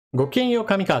ごきげんよう、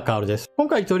上川薫です。今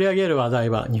回取り上げる話題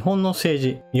は日本の政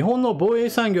治。日本の防衛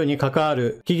産業に関わ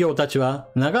る企業たちは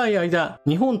長い間、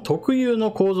日本特有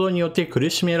の構造によって苦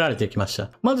しめられてきました。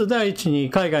まず第一に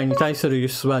海外に対する輸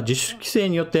出は自主規制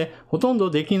によってほとんど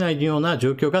できないような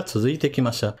状況が続いてき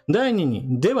ました。第二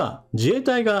に、では自衛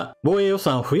隊が防衛予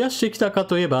算を増やしてきたか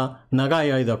といえば、長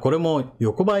い間これも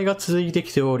横ばいが続いて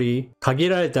きており、限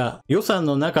られた予算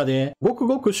の中でごく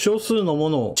ごく少数のも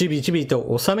のをちびちび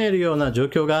と収めるような状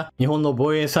況が日本の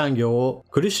防衛産業を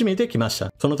苦しめてきまし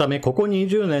た。そのためここ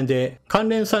20年で関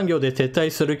連産業で撤退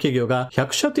する企業が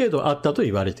100社程度あったと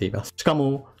言われています。しか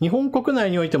も日本国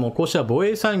内においてもこうした防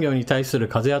衛産業に対する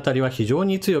風当たりは非常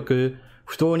に強く、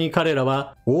不当に彼ら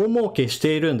は大儲けし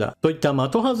ているんだといった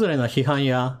的外れな批判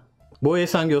や、防衛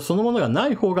産業そのものがな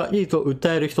い方がいいと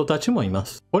訴える人たちもいま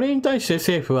す。これに対して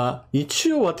政府は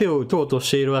一応は手を打とうと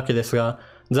しているわけですが、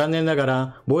残念なが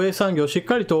ら防衛産業をしっ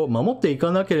かりと守ってい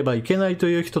かなければいけないと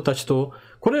いう人たちと、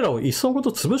これらをいっそのこ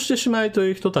と潰してしまえと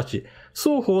いう人たち、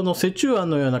双方の折衷案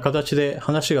のような形で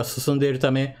話が進んでいる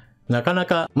ため、なかな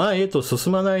か前へと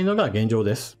進まないのが現状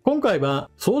です。今回は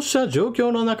そうした状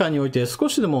況の中において少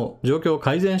しでも状況を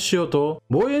改善しようと、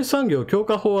防衛産業強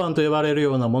化法案と呼ばれる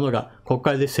ようなものが国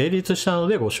会で成立したの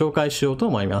でご紹介しようと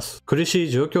思います。苦しい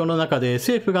状況の中で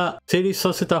政府が成立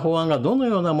させた法案がどの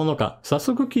ようなものか、早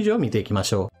速記事を見ていきま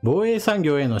しょう。防衛産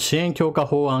業への支援強化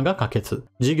法案が可決。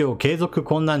事業継続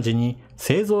困難時に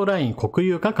製造ライン国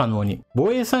有化可能に。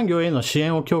防衛産業への支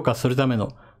援を強化するため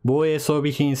の防衛装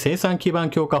備品生産基盤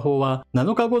強化法は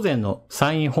7日午前の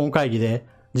参院本会議で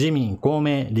自民、公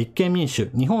明、立憲民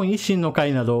主、日本維新の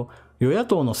会など与野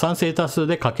党の賛成多数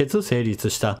で可決成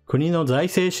立した。国の財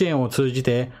政支援を通じ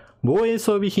て防衛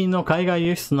装備品の海外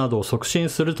輸出などを促進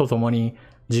するとともに、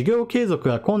事業継続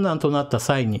が困難となった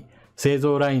際に製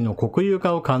造ラインの国有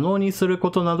化を可能にするこ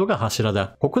となどが柱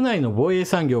だ。国内の防衛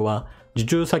産業は受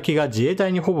注先が自衛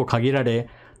隊にほぼ限られ、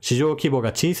市場規模が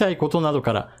小さいことなど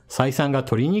から採算が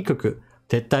取りにくく、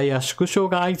撤退や縮小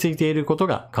が相次いでいること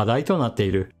が課題となって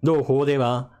いる。同法で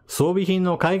は、装備品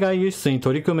の海外輸出に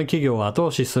取り組む企業を後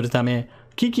押しするため、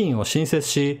基金を新設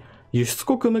し、輸出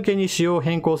国向けに仕様を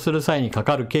変更する際にか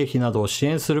かる経費などを支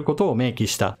援することを明記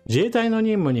した。自衛隊の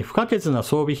任務に不可欠な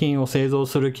装備品を製造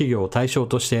する企業を対象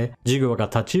として、事業が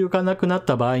立ち行かなくなっ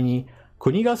た場合に、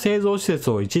国が製造施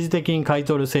設を一時的に買い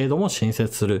取る制度も新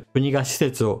設する。国が施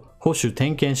設を保守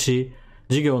点検し、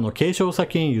事業の継承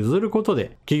先に譲ること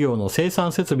で、企業の生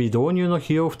産設備導入の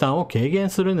費用負担を軽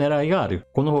減する狙いがある。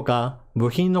このほか、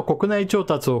部品の国内調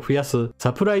達を増やす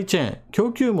サプライチェーン、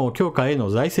供給網強化へ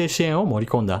の財政支援を盛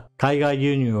り込んだ。海外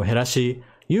輸入を減らし、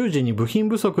有事に部品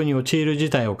不足に陥る事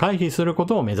態を回避するこ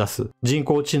とを目指す。人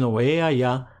工知能 AI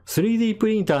や 3D プ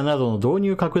リンターなどの導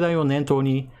入拡大を念頭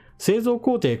に、製造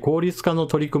工程効率化の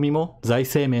取り組みも財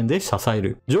政面で支え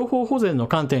る。情報保全の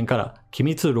観点から機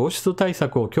密漏出対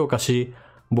策を強化し、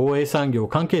防衛産業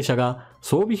関係者が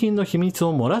装備品の秘密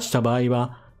を漏らした場合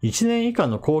は、1年以下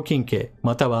の拘禁刑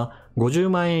または50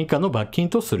万円以下の罰金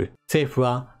とする。政府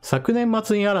は昨年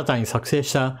末に新たに作成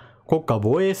した国家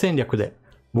防衛戦略で、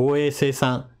防衛生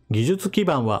産、技術基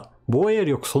盤は防衛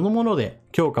力そのもので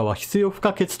強化は必要不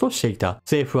可欠としていた。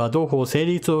政府は同法成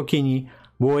立を機に、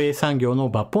防衛産業の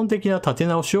抜本的な立て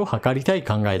直しを図りたい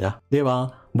考えだ。で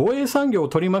は、防衛産業を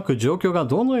取り巻く状況が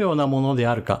どのようなもので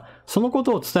あるか、そのこ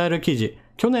とを伝える記事、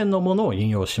去年のものを引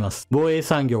用します。防衛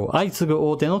産業相次ぐ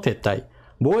大手の撤退。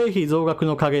防衛費増額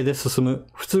の陰で進む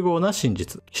不都合な真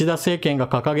実。岸田政権が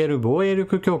掲げる防衛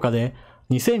力強化で、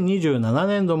2027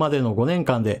年度までの5年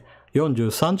間で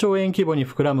43兆円規模に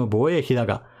膨らむ防衛費だ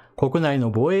が、国内の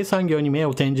防衛産業に目を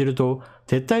転じると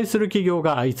撤退する企業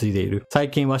が相次いでいる。最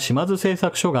近は島津製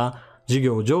作所が事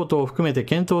業譲渡を含めて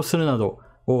検討するなど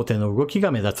大手の動き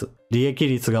が目立つ。利益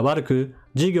率が悪く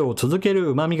事業を続ける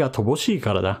旨味が乏しい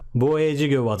からだ。防衛事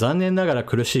業は残念ながら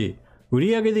苦しい。売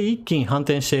上で一気に反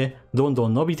転してどんど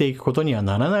ん伸びていくことには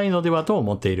ならないのではと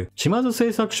思っている。島津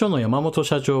製作所の山本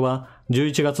社長は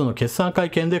11月の決算会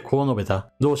見でこう述べた。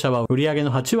同社は売上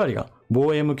の8割が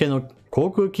防衛向けの航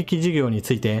空機器事業に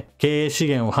ついて経営資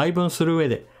源を配分する上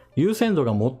で優先度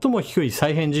が最も低い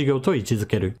再編事業と位置づ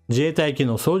ける。自衛隊機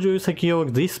の操縦席用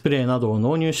ディスプレイなどを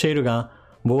納入しているが、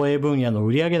防衛分野の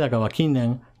売上高は近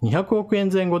年200億円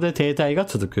前後で停滞が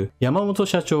続く。山本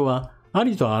社長はあ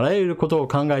りとあらゆることを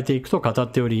考えていくと語っ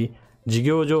ており、事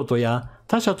業譲渡や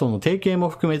他社との提携も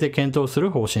含めて検討す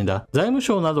る方針だ。財務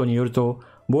省などによると、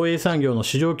防衛産業の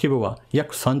市場規模は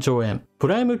約3兆円。プ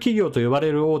ライム企業と呼ば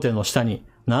れる大手の下に、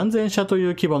何千社という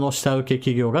規模の下請け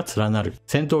企業が連なる。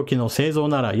戦闘機の製造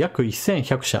なら約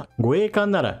1100社、護衛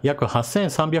艦なら約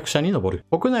8300社に上る。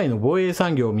国内の防衛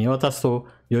産業を見渡すと、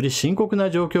より深刻な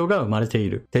状況が生まれてい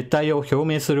る。撤退を表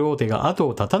明する大手が後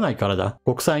を絶たないからだ。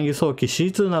国産輸送機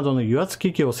C2 などの油圧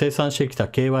機器を生産してきた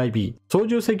KYB、操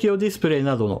縦席用ディスプレイ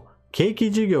などの景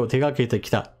気事業を手掛けてき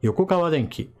た横川電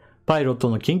機、パイロット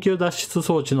の緊急脱出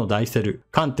装置のダイセル、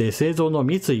艦艇製造の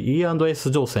三井 E&S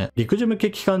乗船、陸事務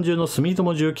機機関銃の住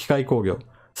友重機械工業、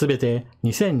すべて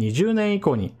2020年以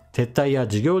降に撤退や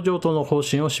事業譲渡の方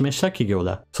針を示した企業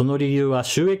だ。その理由は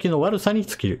収益の悪さに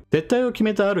尽きる。撤退を決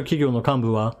めたある企業の幹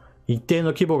部は、一定の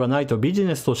規模がないとビジ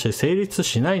ネスとして成立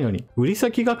しないのに、売り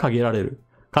先が限られる。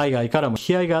海外からも引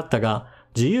き合いがあったが、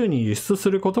自由に輸出す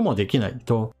ることもできない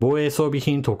と、防衛装備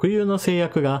品特有の制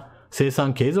約が生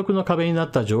産継続の壁にな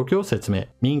った状況を説明。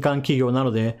民間企業な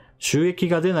ので収益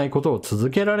が出ないことを続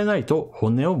けられないと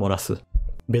本音を漏らす。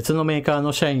別のメーカー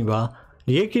の社員は、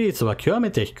利益率は極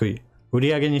めて低い。売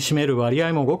上に占める割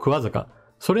合もごくわずか。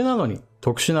それなのに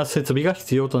特殊な設備が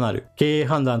必要となる。経営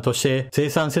判断として生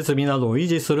産設備などを維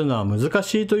持するのは難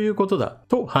しいということだ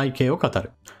と背景を語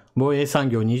る。防衛産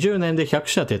業20年で100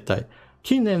社撤退。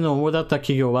近年の主だった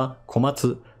企業は小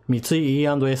松、三井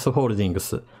E&S ホールディング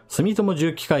ス、住友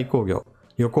重機械工業、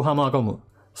横浜ゴム、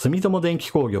住友電機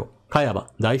工業、茅場、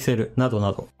ダイセルなど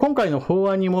など。今回の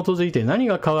法案に基づいて何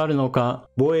が変わるのか、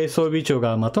防衛装備庁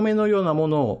がまとめのようなも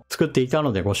のを作っていた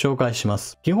のでご紹介しま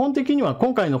す。基本的には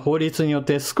今回の法律によっ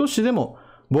て少しでも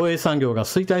防衛産業が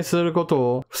衰退すること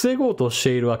を防ごうとして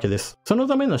いるわけです。その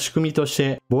ための仕組みとし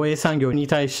て、防衛産業に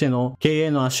対しての経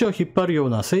営の足を引っ張るよう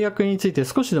な制約について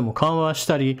少しでも緩和し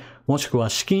たり、もしくは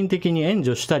資金的に援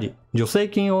助したり、助成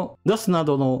金を出すな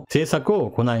どの政策を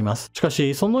行います。しか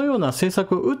し、そのような政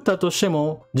策を打ったとして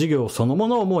も、事業そのも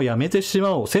のをもうやめてし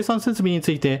まおう、生産設備に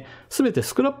ついて全て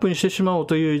スクラップにしてしまおう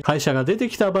という会社が出て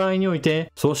きた場合におい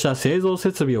て、そうした製造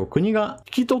設備を国が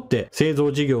引き取って、製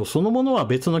造事業そのものは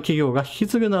別の企業が引き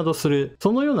継ぐなどする、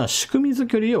そのような仕組み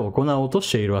作りを行おうと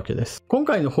しているわけです。今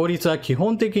回の法律は基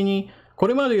本的に、こ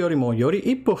れまでよりもより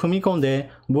一歩踏み込んで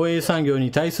防衛産業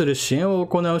に対する支援を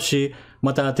行うし、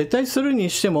また撤退するに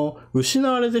しても失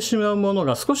われてしまうもの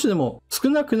が少しでも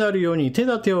少なくなるように手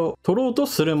立てを取ろうと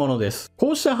するものです。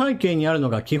こうした背景にある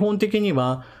のが基本的に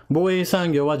は防衛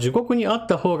産業は自国にあっ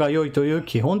た方が良いという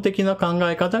基本的な考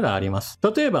え方があります。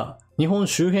例えば日本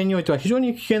周辺においては非常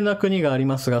に危険な国があり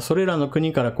ますが、それらの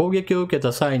国から攻撃を受け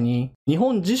た際に日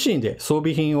本自身で装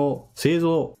備品を製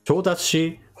造、調達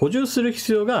し、補充する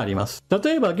必要があります。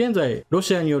例えば現在、ロ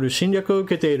シアによる侵略を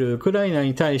受けているウクライナ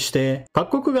に対して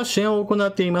各国が支援を行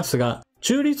っていますが、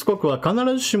中立国は必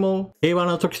ずしも平和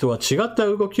な時とは違った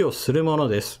動きをするもの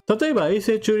です。例えば永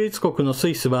世中立国のス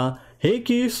イスは兵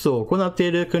器輸出を行って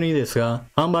いる国ですが、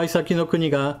販売先の国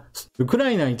がウク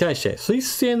ライナに対してスイ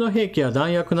ス製の兵器や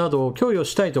弾薬などを供与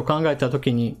したいと考えた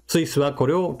時に、スイスはこ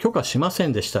れを許可しませ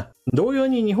んでした。同様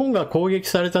に日本が攻撃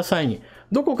された際に、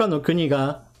どこかの国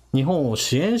が日本を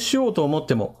支援しようと思っ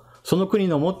ても、その国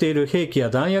の持っている兵器や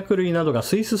弾薬類などが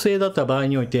スイス製だった場合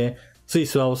において、スイ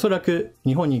スはおそらく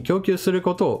日本に供給する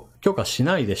ことを許可し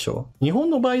ないでしょう。日本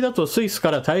の場合だとスイス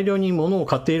から大量に物を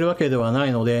買っているわけではな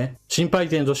いので、心配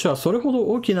点としてはそれほど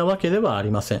大きなわけではあり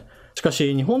ません。しか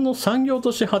し日本の産業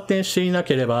として発展していな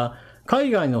ければ、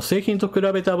海外の製品と比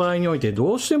べた場合において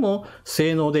どうしても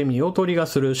性能で見劣りが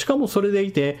する、しかもそれで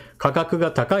いて価格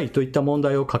が高いといった問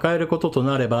題を抱えることと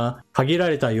なれば、限ら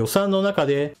れた予算の中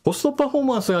でコストパフォー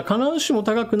マンスが必ずしも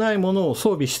高くないものを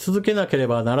装備し続けなけれ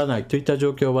ばならないといった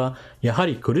状況はやは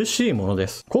り苦しいもので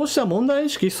す。こうした問題意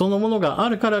識そのものがあ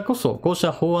るからこそ、こうし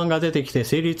た法案が出てきて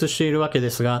成立しているわけで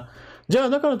すが、じゃあ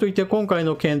だからといって今回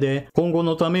の件で今後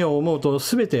のためを思うと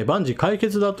全て万事解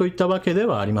決だといったわけで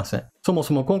はありません。そも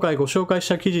そも今回ご紹介し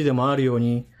た記事でもあるよう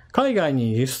に、海外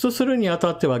に輸出するにあ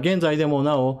たっては現在でも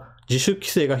なお自主規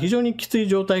制が非常にきつい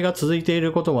状態が続いてい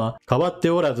ることは変わって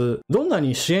おらず、どんな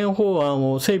に支援法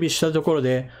案を整備したところ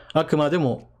であくまで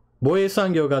も防衛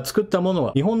産業が作ったもの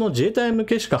は日本の自衛隊向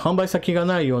けしか販売先が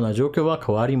ないような状況は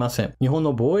変わりません。日本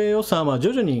の防衛予算は徐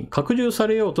々に拡充さ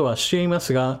れようとはしていま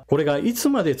すが、これがいつ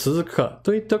まで続くか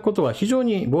といったことは非常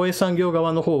に防衛産業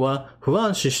側の方は不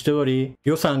安視しており、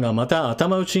予算がまた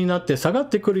頭打ちになって下がっ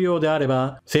てくるようであれ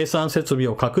ば、生産設備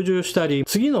を拡充したり、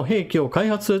次の兵器を開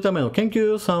発するための研究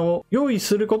予算を用意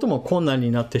することも困難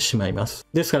になってしまいます。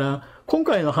ですから、今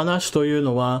回の話という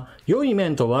のは、良い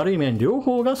面と悪い面両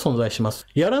方が存在します。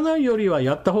やらないよりは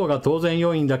やった方が当然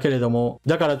良いんだけれども、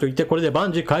だからといってこれで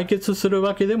万事解決する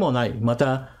わけでもない。ま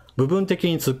た、部分的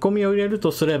に突っ込みを入れる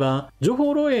とすれば、情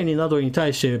報漏洩などに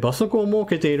対して罰則を設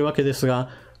けているわけですが、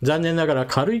残念ながら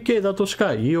軽い刑だとし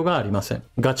か言いようがありません。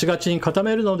ガチガチに固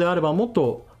めるのであればもっ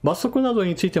と罰則など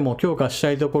についても強化し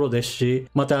たいところですし、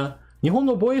また、日本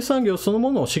の防衛産業その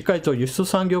ものをしっかりと輸出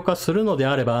産業化するので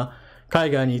あれば、海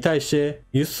外に対して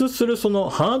輸出するその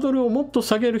ハードルをもっと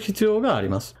下げる必要があり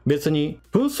ます。別に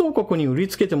紛争国に売り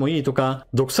つけてもいいとか、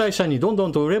独裁者にどんど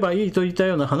んと売ればいいといった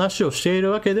ような話をしてい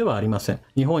るわけではありません。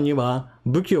日本には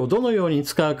武器をどのように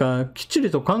使うかきっち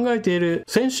りと考えている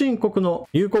先進国の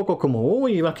友好国も多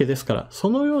いわけですから、そ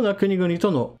のような国々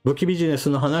との武器ビジネス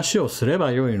の話をすれ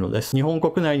ばよいのです。日本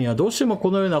国内にはどうしても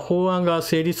このような法案が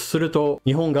成立すると、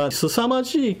日本が凄ま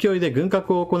じい勢いで軍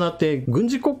拡を行って軍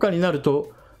事国家になる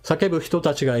と叫ぶ人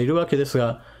たちがいるわけです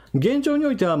が、現状に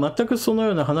おいては全くその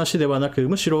ような話ではなく、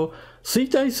むしろ衰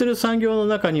退する産業の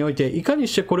中においていかに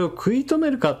してこれを食い止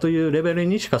めるかというレベル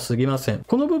にしか過ぎません。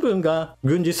この部分が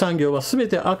軍事産業は全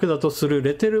て悪だとする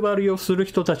レテル張りをする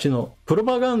人たちのプロ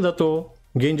パガンダと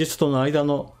現実との間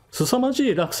の凄まじ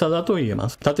い落差だと言えま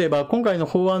す。例えば今回の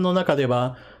法案の中で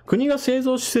は、国が製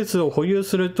造施設を保有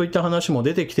するといった話も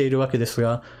出てきているわけです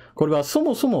が、これはそ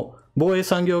もそも防衛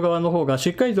産業側の方が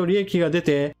しっかりと利益が出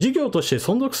て事業として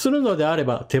存続するのであれ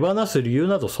ば手放す理由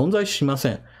など存在しませ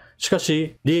ん。しか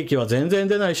し利益は全然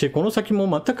出ないし、この先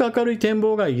も全く明るい展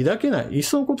望が抱けない、いっ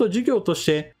そのこと事業とし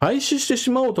て廃止してし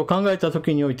まおうと考えた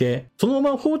時において、その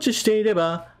まま放置していれ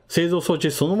ば製造装置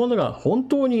そのものが本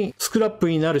当にスクラップ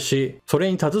になるし、そ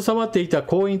れに携わっていた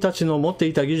工員たちの持って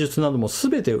いた技術なども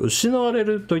全て失われ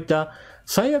るといった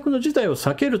最悪の事態を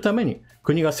避けるために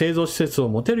国が製造施設を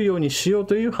持てるようにしよう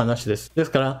という話です。で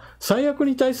すから最悪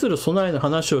に対する備えの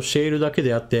話をしているだけ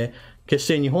であって、決し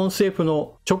て日本政府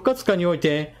の直轄下におい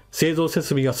て製造設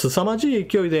備が凄まじい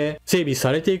勢いで整備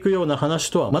されていくような話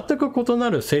とは全く異な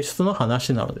る性質の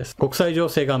話なのです。国際情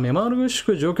勢が目まぐるし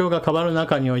く状況が変わる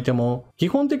中においても、基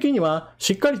本的には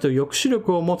しっかりと抑止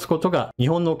力を持つことが日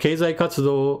本の経済活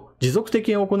動を持続的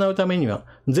に行うためには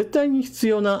絶対に必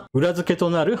要な裏付けと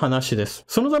なる話です。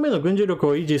そのための軍事力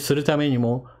を維持するために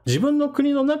も、自分の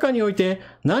国の中において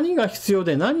何が必要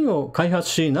で何を開発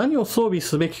し何を装備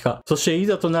すべきか、そしてい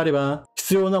ざとなれば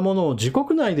必要なものを自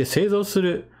国内で製造す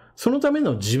る、そのため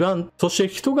の地盤、そして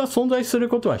人が存在する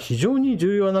ことは非常に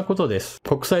重要なことです。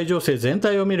国際情勢全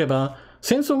体を見れば、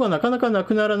戦争がなかなかな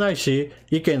くならないし、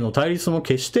意見の対立も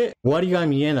決して終わりが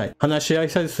見えない。話し合い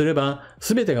さえすれば、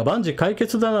全てが万事解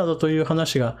決だなどという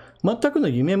話が全くの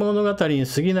夢物語に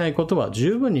過ぎないことは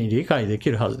十分に理解でき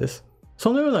るはずです。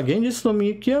そのような現実と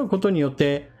向き合うことによっ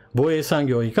て、防衛産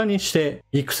業をいかにして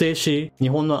育成し、日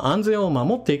本の安全を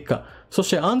守っていくか、そし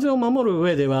て安全を守る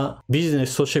上ではビジネ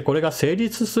スとしてこれが成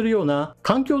立するような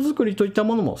環境づくりといった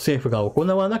ものも政府が行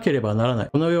わなければならない。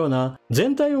このような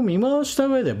全体を見回した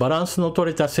上でバランスの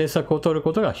取れた政策を取る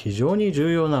ことが非常に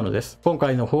重要なのです。今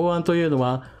回の法案というの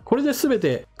はこれで全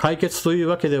て解決という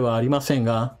わけではありません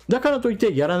が、だからといっ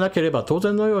てやらなければ当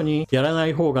然のようにやらな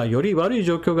い方がより悪い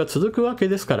状況が続くわけ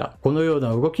ですから、このよう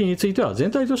な動きについては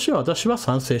全体としては私は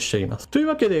賛成しています。という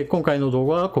わけで今回の動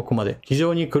画はここまで。非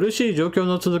常に苦しい状況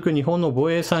の続く日本の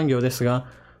防衛産業ですが、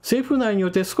政府内によ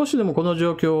って少しでもこの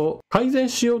状況を改善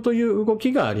しようという動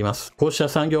きがあります。こうした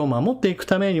産業を守っていく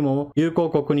ためにも、友好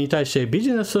国に対してビ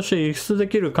ジネスとして輸出で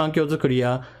きる環境づくり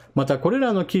や、またこれ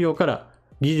らの企業から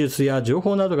技術や情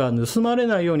報などが盗まれ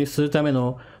ないようにするため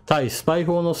の対スパイ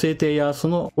法の制定や、そ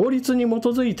の法律に基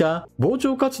づいた傍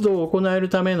聴活動を行える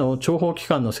ための諜報機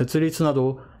関の設立な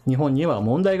ど、日本には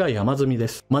問題が山積みで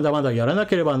す。まだまだやらな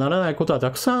ければならないことはた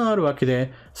くさんあるわけ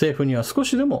で、政府には少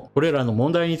しでもこれらの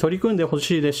問題に取り組んでほ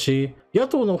しいですし、野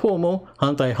党の方も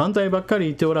反対ばっかり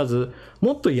言っておらず、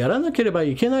もっとやらなければ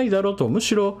いけないだろうと、む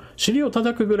しろ尻を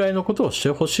叩くぐらいのことをして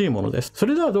ほしいものです。そ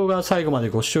れでは動画は最後まで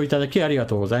ご視聴いただきありが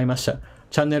とうございました。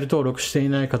チャンネル登録してい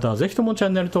ない方はぜひともチャ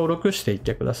ンネル登録していっ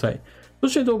てください。そ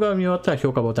して動画を見終わったら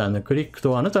評価ボタンのクリック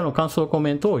とあなたの感想コ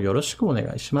メントをよろしくお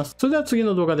願いします。それでは次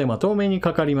の動画でまたお目に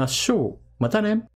かかりましょう。またね。